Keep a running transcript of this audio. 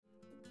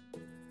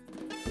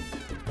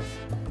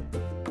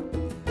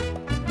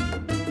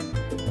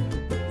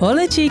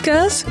Hola,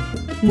 chicas!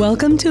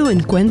 Welcome to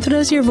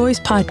Encuentras Your Voice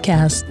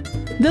podcast,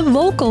 the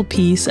vocal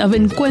piece of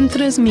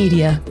Encuentras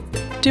Media,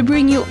 to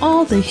bring you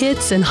all the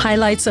hits and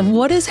highlights of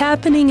what is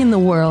happening in the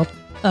world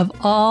of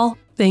all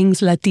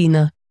things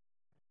Latina.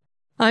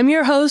 I'm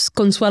your host,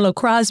 Consuelo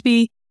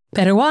Crosby,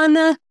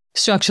 Peruana,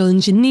 structural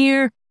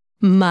engineer,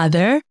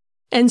 mother,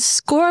 and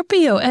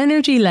Scorpio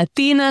energy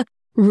Latina,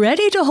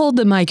 ready to hold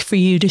the mic for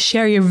you to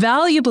share your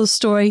valuable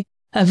story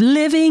of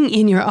living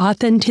in your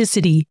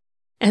authenticity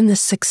and the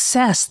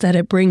success that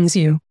it brings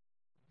you.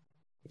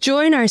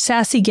 Join our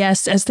sassy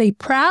guests as they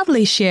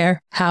proudly share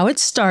how it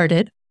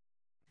started,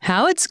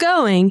 how it's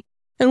going,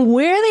 and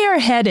where they are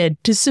headed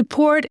to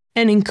support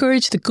and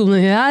encourage the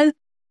comunidad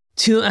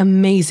to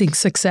amazing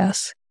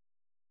success.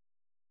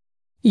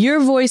 Your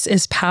voice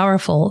is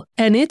powerful,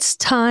 and it's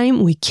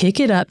time we kick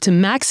it up to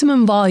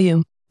maximum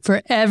volume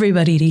for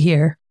everybody to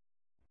hear.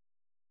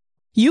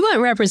 You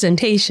want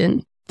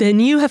representation?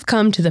 Then you have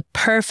come to the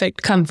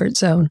perfect comfort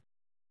zone.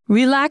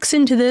 Relax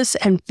into this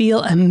and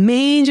feel a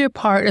major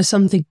part of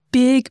something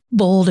big,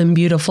 bold, and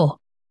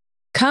beautiful.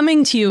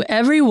 Coming to you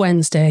every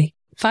Wednesday,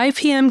 5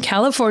 p.m.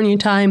 California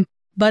time,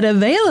 but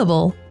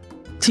available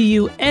to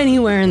you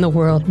anywhere in the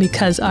world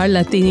because our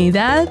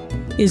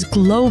Latinidad is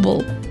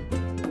global.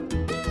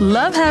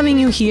 Love having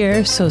you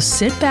here, so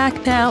sit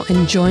back now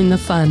and join the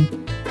fun.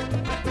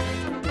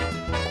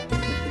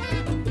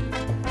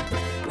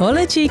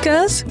 Hola,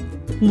 chicas!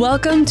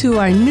 Welcome to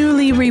our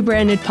newly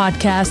rebranded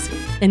podcast,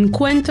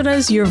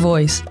 Encuentras Your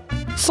Voice,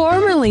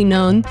 formerly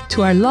known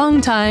to our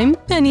longtime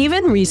and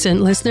even recent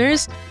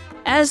listeners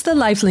as the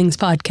Lifelings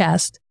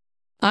Podcast.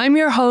 I'm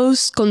your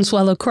host,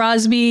 Consuelo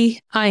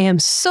Crosby. I am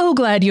so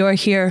glad you're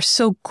here,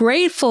 so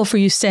grateful for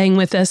you staying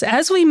with us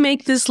as we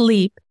make this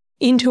leap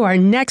into our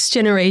next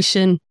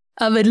generation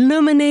of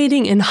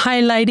illuminating and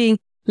highlighting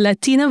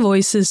Latina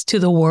voices to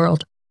the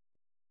world.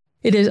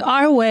 It is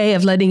our way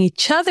of letting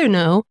each other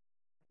know,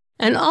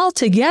 and all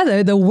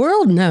together the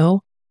world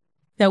know,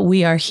 that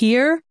we are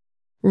here,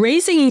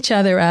 raising each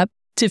other up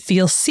to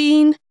feel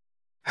seen,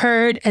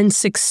 heard, and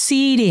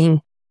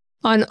succeeding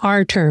on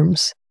our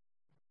terms.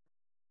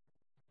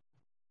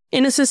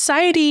 In a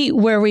society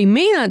where we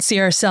may not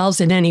see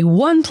ourselves in any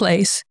one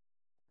place,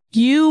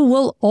 you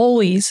will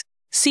always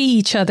see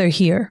each other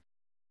here,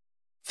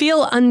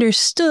 feel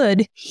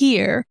understood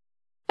here,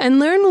 and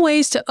learn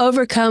ways to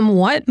overcome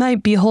what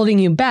might be holding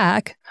you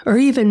back, or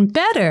even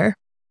better,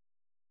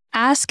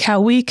 ask how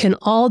we can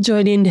all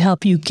join in to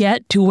help you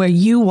get to where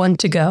you want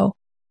to go.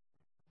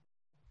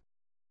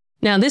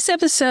 Now, this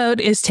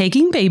episode is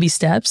taking baby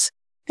steps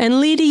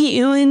and leading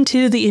you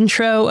into the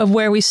intro of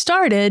where we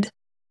started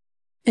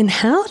and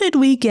how did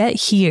we get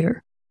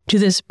here to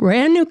this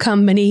brand new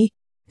company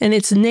and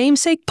its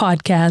namesake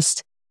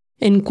podcast,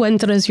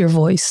 Encuentras Your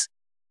Voice.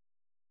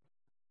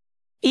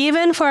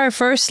 Even for our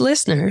first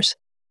listeners,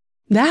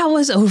 that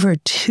was over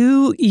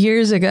 2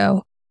 years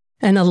ago.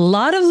 And a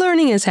lot of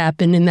learning has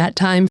happened in that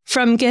time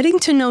from getting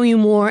to know you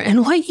more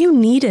and what you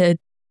needed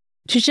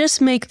to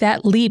just make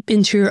that leap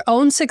into your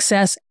own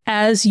success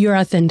as your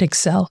authentic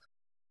self.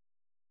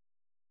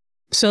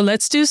 So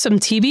let's do some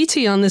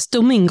TBT on this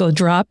Domingo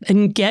drop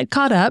and get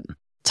caught up,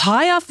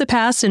 tie off the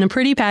past in a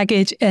pretty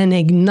package, and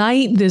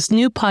ignite this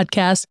new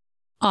podcast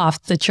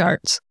off the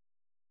charts.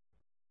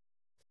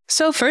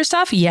 So first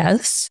off,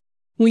 yes,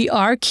 we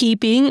are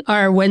keeping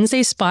our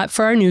Wednesday spot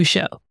for our new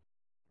show.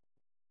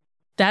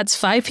 That's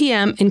 5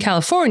 p.m. in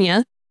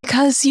California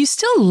because you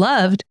still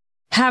loved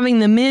having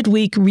the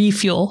midweek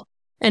refuel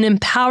and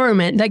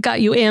empowerment that got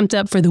you amped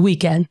up for the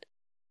weekend.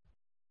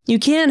 You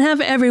can't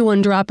have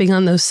everyone dropping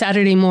on those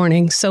Saturday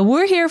mornings, so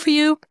we're here for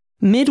you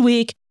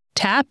midweek.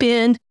 Tap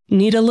in,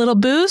 need a little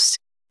boost?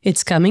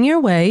 It's coming your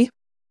way.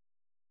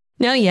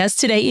 Now, yes,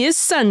 today is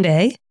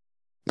Sunday,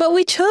 but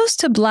we chose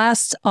to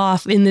blast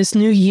off in this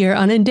new year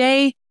on a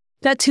day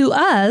that to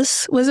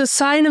us was a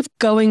sign of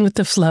going with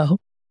the flow.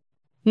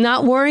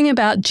 Not worrying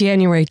about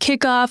January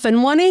kickoff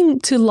and wanting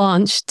to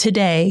launch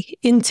today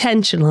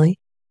intentionally,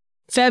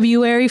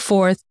 February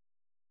 4th,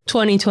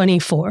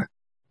 2024,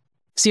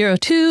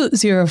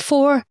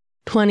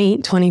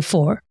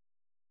 02/04/2024.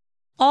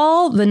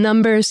 All the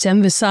numbers to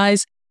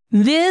emphasize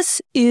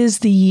this is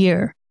the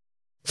year.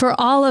 For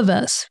all of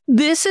us,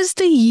 this is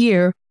the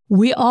year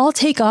we all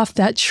take off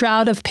that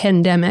shroud of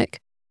pandemic,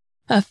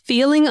 of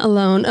feeling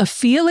alone, of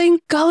feeling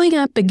going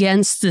up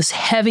against this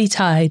heavy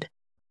tide,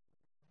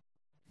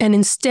 and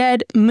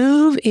instead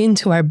move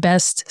into our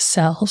best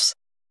selves.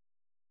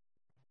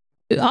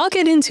 I'll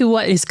get into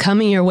what is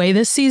coming your way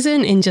this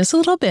season in just a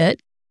little bit,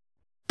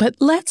 but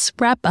let's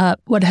wrap up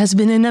what has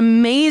been an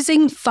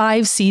amazing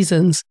 5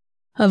 seasons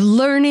of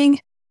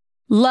learning,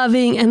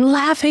 loving, and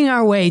laughing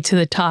our way to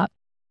the top.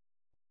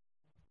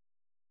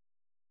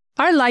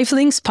 Our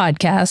Lifelings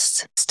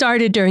podcast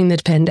started during the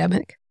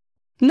pandemic,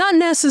 not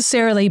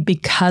necessarily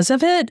because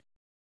of it,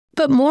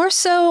 but more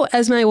so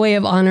as my way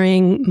of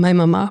honoring my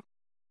mama,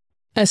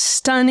 a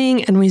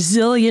stunning and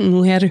resilient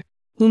mujer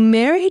who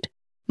married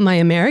my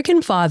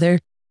American father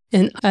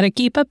in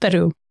Arequipa,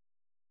 Peru,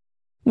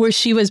 where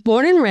she was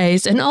born and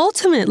raised, and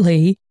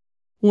ultimately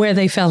where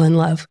they fell in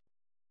love.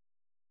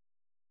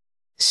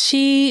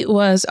 She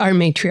was our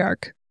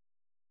matriarch,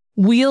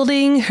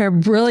 wielding her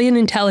brilliant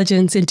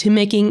intelligence into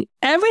making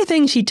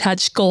everything she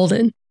touched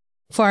golden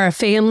for our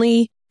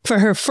family, for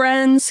her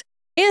friends,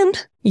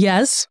 and,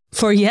 yes,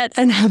 for yet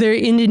another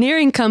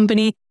engineering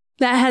company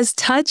that has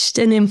touched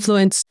and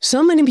influenced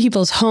so many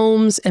people's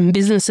homes and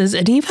businesses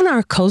and even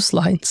our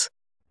coastlines.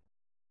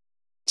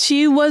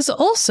 She was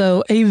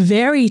also a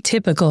very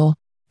typical,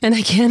 and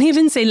I can't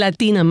even say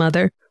Latina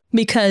mother,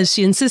 because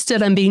she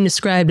insisted on being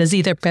described as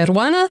either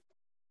Peruana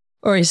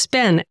or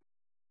Hispanic.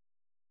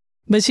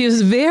 But she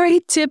was a very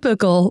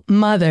typical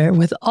mother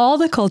with all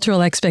the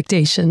cultural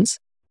expectations,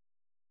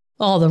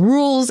 all the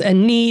rules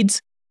and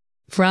needs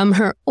from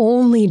her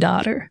only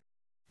daughter.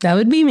 That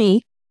would be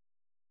me.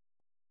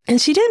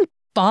 And she didn't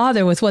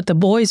bother with what the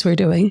boys were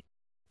doing.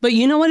 But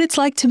you know what it's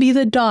like to be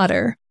the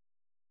daughter,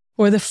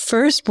 or the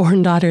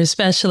firstborn daughter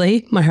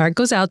especially. My heart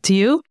goes out to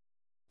you.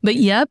 But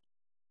yep,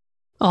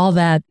 all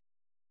that.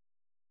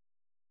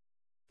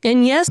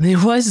 And yes,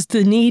 there was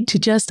the need to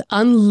just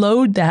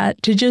unload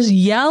that, to just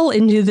yell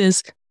into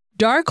this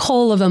dark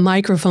hole of a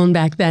microphone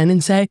back then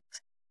and say,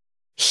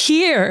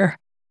 here,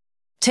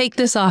 take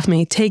this off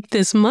me, take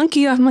this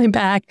monkey off my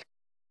back.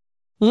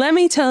 Let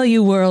me tell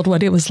you, world,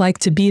 what it was like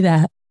to be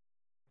that.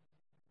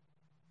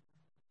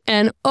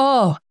 And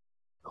oh,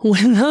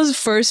 when those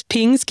first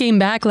pings came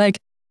back like,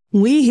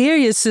 we hear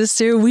you,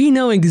 sister, we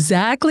know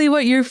exactly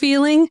what you're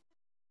feeling,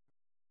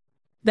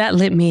 that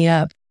lit me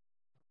up.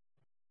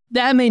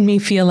 That made me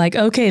feel like,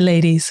 okay,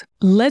 ladies,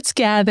 let's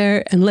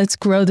gather and let's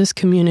grow this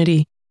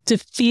community to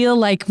feel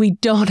like we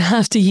don't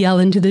have to yell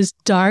into this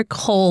dark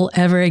hole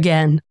ever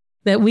again,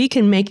 that we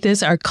can make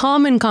this our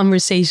common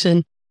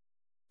conversation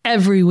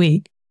every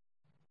week.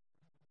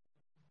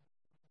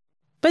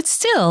 But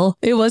still,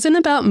 it wasn't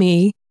about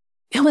me.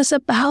 It was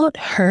about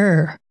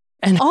her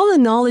and all the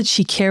knowledge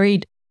she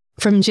carried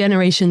from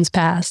generations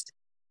past.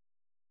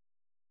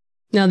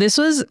 Now, this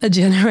was a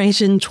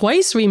generation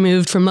twice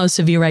removed from most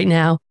of you right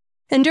now.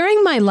 And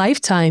during my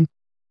lifetime,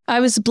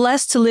 I was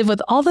blessed to live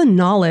with all the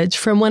knowledge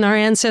from when our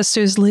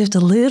ancestors lived a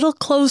little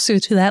closer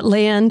to that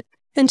land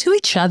and to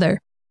each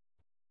other.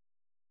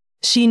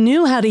 She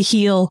knew how to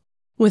heal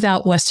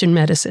without Western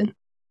medicine.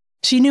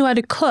 She knew how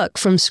to cook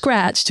from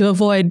scratch to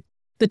avoid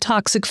the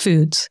toxic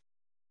foods.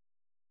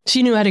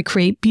 She knew how to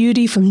create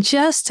beauty from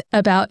just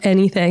about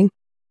anything.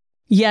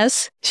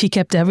 Yes, she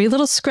kept every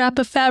little scrap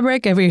of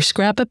fabric, every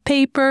scrap of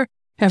paper,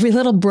 every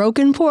little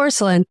broken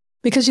porcelain,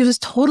 because she was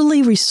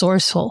totally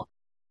resourceful.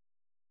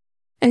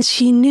 And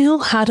she knew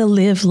how to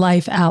live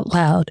life out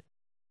loud.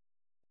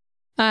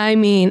 I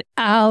mean,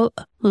 out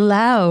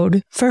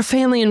loud for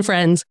family and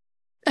friends.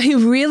 I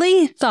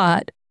really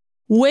thought,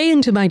 way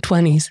into my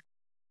 20s,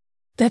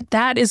 that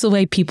that is the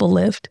way people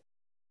lived.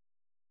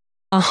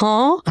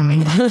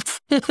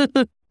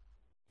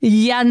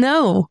 Yeah,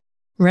 no,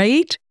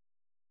 right?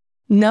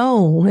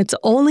 No, it's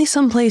only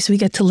someplace we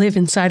get to live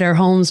inside our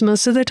homes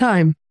most of the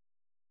time.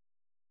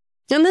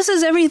 And this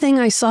is everything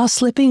I saw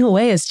slipping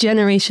away as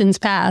generations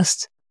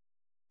passed,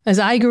 as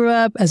I grew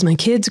up, as my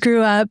kids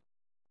grew up.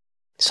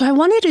 So I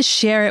wanted to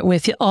share it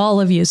with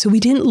all of you so we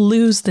didn't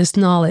lose this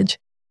knowledge,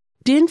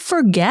 didn't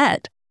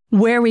forget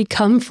where we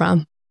come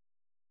from.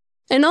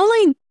 And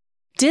only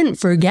didn't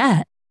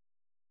forget,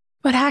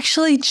 but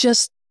actually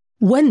just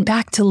went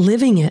back to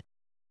living it.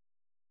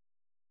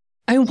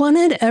 I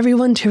wanted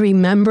everyone to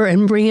remember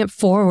and bring it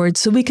forward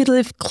so we could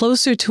live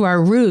closer to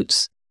our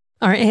roots,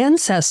 our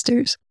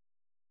ancestors,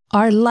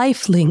 our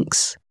life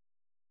links,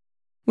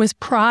 with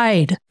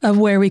pride of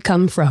where we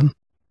come from.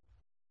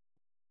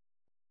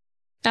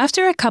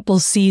 After a couple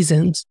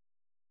seasons,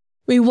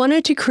 we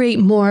wanted to create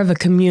more of a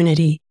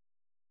community,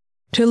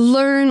 to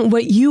learn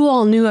what you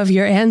all knew of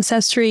your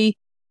ancestry,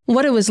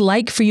 what it was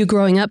like for you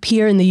growing up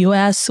here in the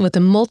US with a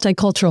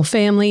multicultural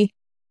family,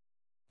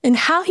 and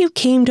how you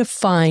came to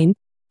find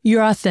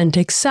your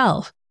authentic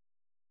self.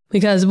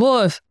 Because,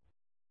 woof,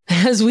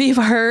 as we've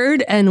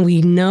heard and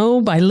we know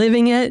by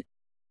living it,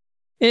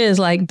 it is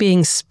like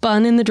being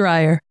spun in the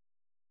dryer.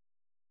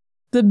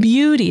 The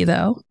beauty,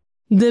 though,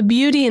 the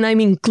beauty, and I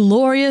mean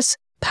glorious,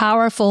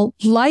 powerful,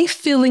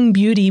 life-filling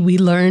beauty we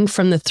learned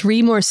from the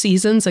 3 more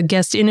seasons of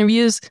guest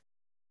interviews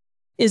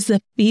is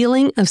the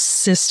feeling of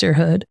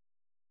sisterhood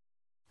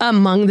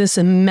among this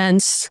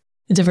immense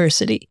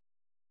diversity.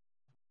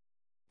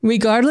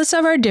 Regardless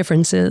of our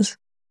differences,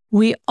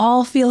 we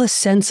all feel a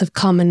sense of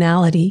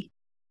commonality.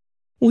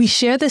 We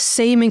share the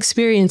same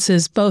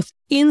experiences both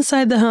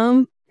inside the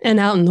home and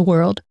out in the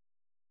world.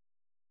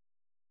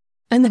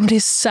 And that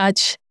is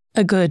such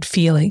a good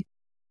feeling.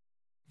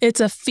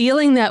 It's a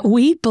feeling that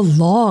we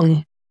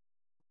belong.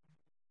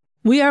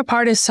 We are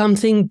part of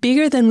something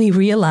bigger than we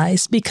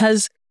realize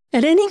because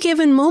at any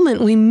given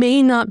moment we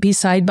may not be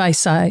side by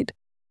side.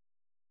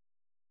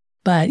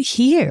 But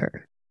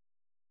here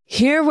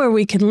where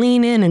we can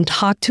lean in and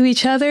talk to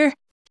each other,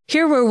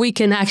 here where we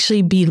can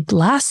actually be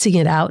blasting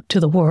it out to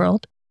the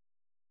world,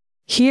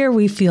 here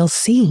we feel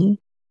seen.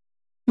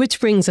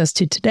 Which brings us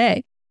to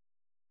today.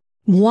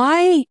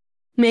 Why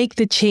make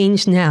the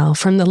change now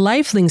from the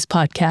Lifelings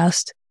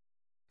podcast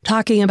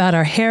talking about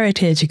our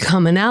heritage and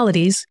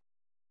commonalities,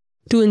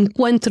 to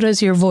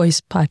Encuentras Your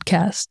Voice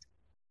podcast.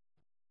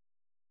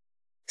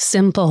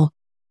 Simple.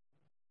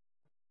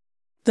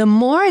 The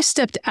more I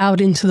stepped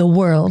out into the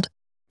world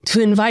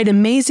to invite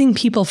amazing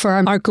people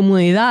from our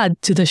comunidad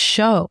to the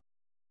show,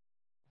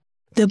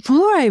 the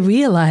more I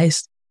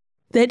realized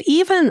that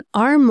even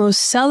our most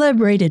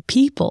celebrated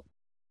people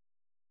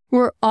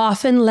were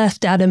often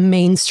left out of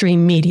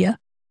mainstream media,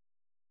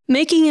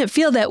 making it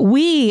feel that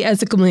we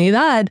as a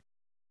comunidad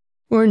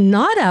were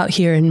not out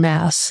here in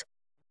mass.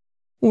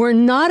 We're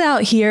not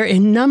out here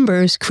in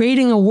numbers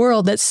creating a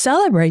world that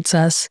celebrates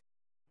us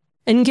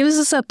and gives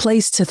us a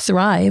place to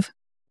thrive.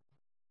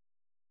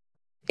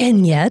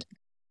 And yet,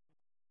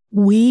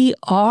 we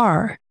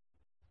are.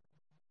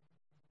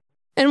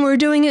 And we're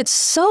doing it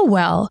so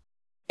well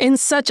in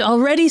such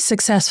already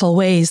successful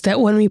ways that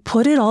when we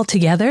put it all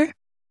together,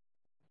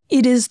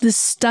 it is the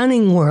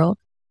stunning world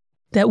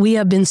that we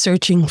have been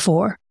searching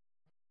for.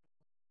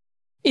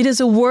 It is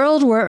a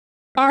world where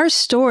our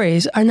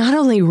stories are not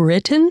only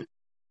written,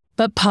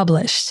 but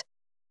published.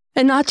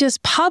 And not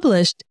just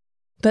published,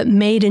 but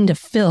made into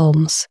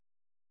films.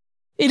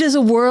 It is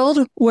a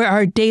world where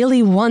our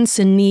daily wants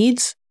and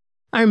needs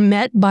are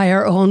met by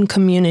our own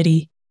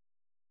community.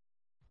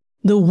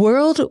 The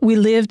world we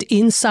lived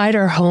inside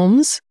our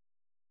homes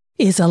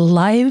is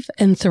alive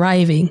and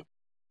thriving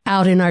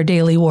out in our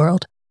daily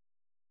world.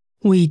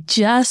 We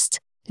just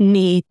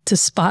need to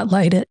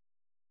spotlight it.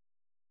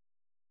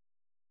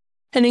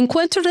 And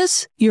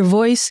Encuentras Your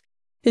Voice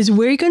is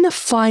where you're going to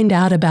find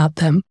out about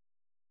them.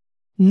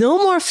 No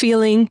more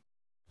feeling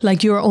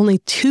like you're only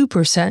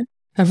 2%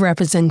 of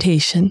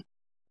representation.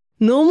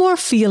 No more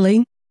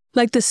feeling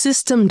like the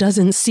system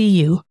doesn't see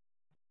you.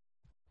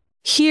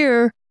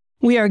 Here,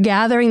 we are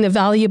gathering the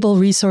valuable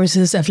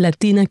resources of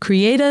Latina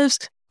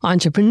creatives,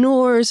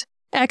 entrepreneurs,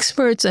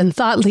 experts, and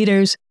thought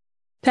leaders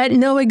that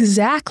know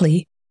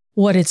exactly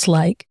what it's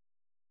like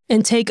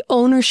and take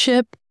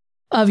ownership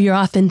of your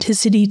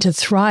authenticity to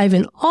thrive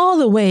in all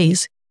the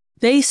ways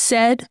they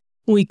said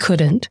we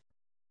couldn't.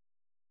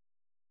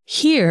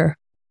 Here,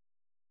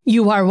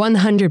 you are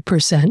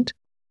 100%.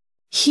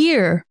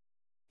 Here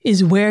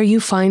is where you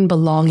find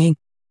belonging.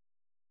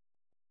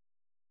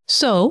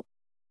 So,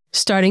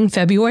 starting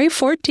February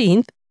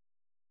 14th,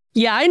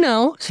 yeah, I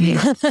know,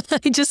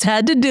 I just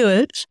had to do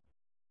it.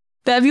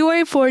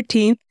 February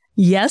 14th,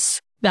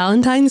 yes,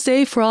 Valentine's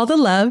Day for all the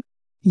love.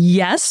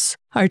 Yes,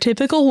 our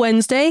typical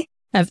Wednesday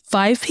at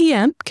 5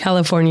 p.m.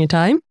 California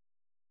time.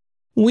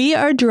 We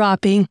are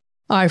dropping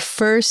our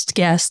first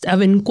guest of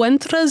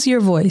Encuentras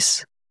Your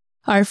Voice.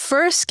 Our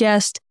first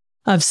guest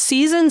of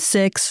Season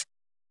 6,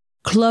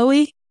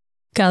 Chloe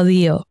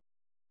Caudillo.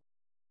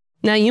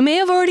 Now, you may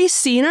have already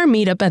seen our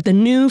meetup at the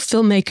New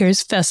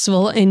Filmmakers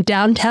Festival in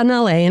downtown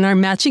LA in our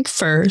matching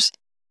furs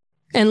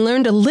and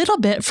learned a little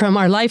bit from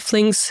our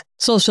LifeLinks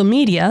social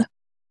media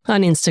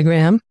on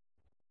Instagram.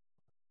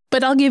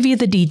 But I'll give you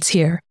the deets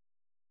here.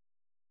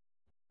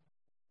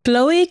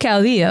 Chloe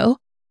Caudillo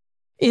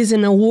is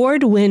an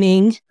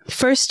award-winning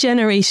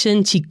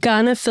first-generation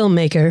Chicana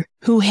filmmaker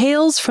who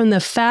hails from the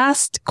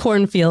vast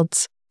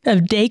cornfields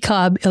of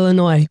DeKalb,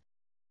 Illinois.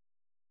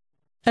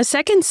 A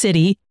Second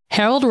City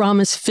Harold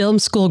Ramis Film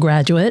School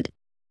graduate,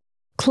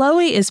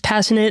 Chloe is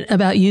passionate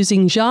about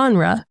using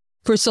genre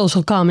for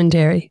social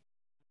commentary.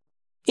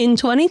 In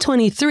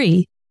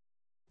 2023,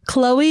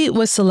 Chloe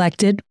was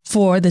selected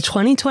for the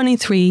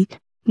 2023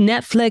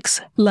 Netflix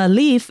La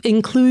Leaf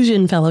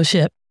Inclusion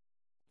Fellowship,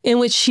 in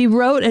which she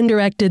wrote and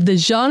directed the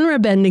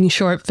genre-bending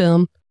short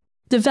film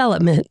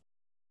Development,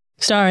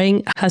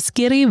 starring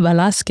Haskiri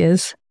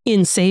Velasquez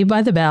in Saved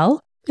by the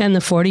Bell and the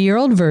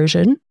 40-year-old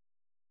version,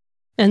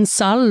 and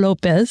Sal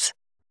Lopez.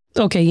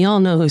 Okay, y'all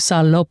know who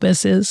Sal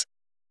Lopez is.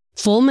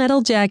 Full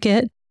Metal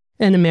Jacket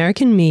and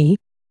American Me,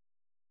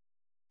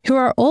 who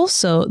are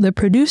also the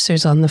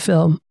producers on the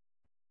film.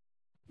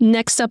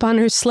 Next up on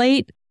her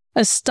slate,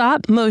 a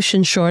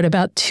stop-motion short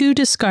about two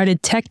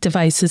discarded tech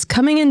devices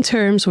coming in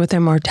terms with their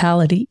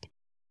mortality.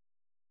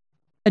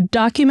 A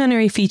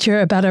documentary feature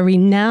about a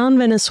renowned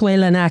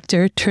Venezuelan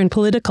actor turned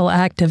political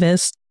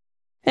activist,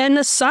 and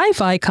a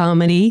sci-fi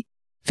comedy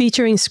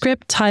featuring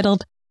script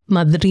titled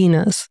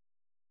Madrinas.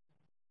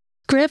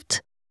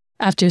 Script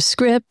after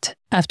script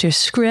after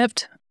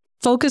script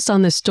focused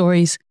on the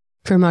stories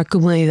from our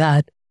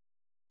comunidad,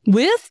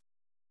 with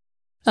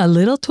a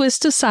little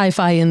twist of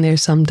sci-fi in there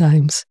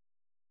sometimes.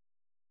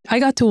 I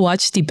got to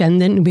watch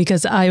Dependent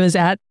because I was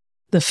at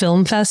the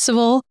film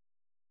festival,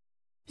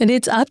 and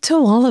it's up to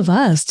all of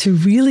us to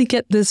really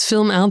get this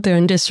film out there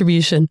in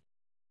distribution.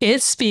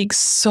 It speaks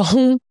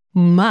so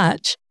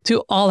much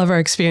to all of our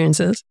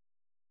experiences.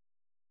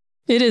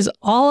 It is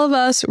all of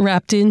us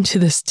wrapped into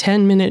this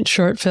 10-minute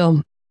short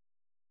film.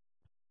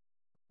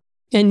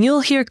 And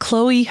you'll hear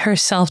Chloe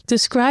herself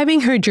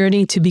describing her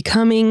journey to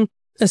becoming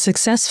a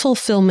successful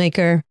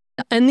filmmaker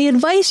and the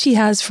advice she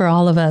has for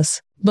all of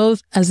us,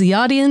 both as the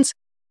audience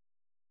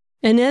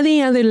and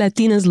any other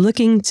Latinas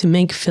looking to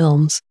make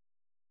films.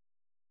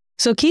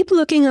 So keep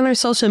looking on our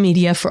social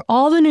media for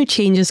all the new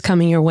changes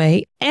coming your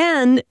way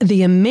and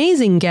the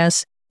amazing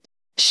guests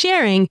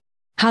sharing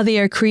how they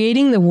are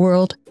creating the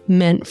world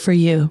meant for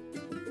you.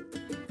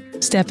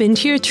 Step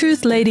into your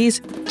truth,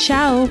 ladies.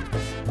 Ciao.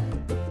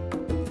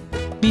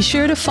 Be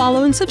sure to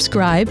follow and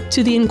subscribe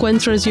to the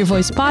Encuentras Your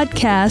Voice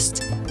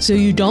podcast so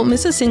you don't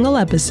miss a single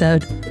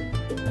episode.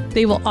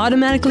 They will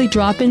automatically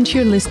drop into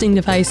your listening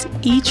device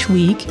each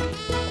week,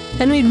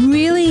 and we'd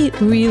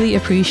really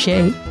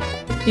appreciate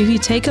if you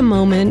take a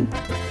moment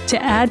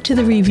to add to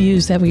the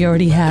reviews that we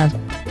already have.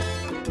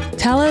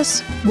 Tell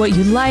us what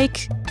you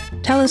like,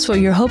 tell us what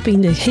you're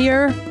hoping to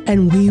hear,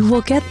 and we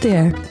will get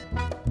there.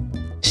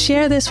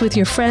 Share this with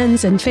your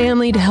friends and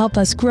family to help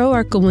us grow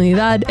our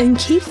comunidad, and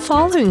keep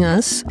following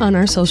us on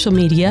our social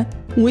media,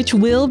 which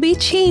will be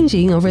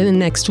changing over the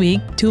next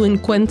week to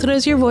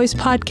Encuentras Your Voice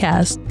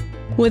podcast,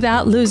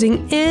 without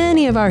losing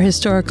any of our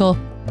historical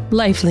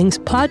Lifelinks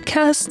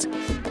podcasts,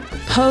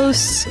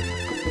 posts,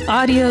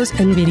 audios,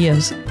 and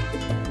videos.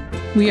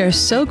 We are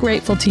so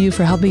grateful to you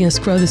for helping us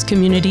grow this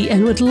community,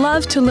 and would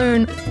love to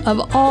learn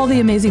of all the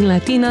amazing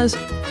Latinas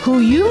who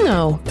you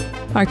know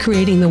are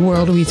creating the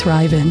world we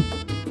thrive in.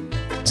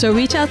 So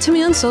reach out to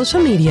me on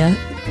social media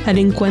at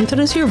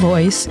Encuentras Your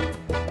Voice,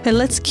 and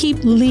let's keep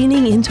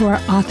leaning into our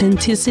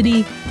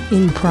authenticity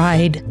in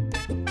pride.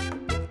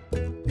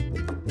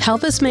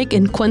 Help us make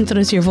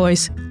Encuentras Your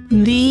Voice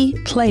the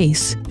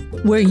place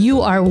where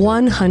you are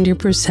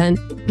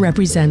 100%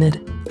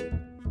 represented.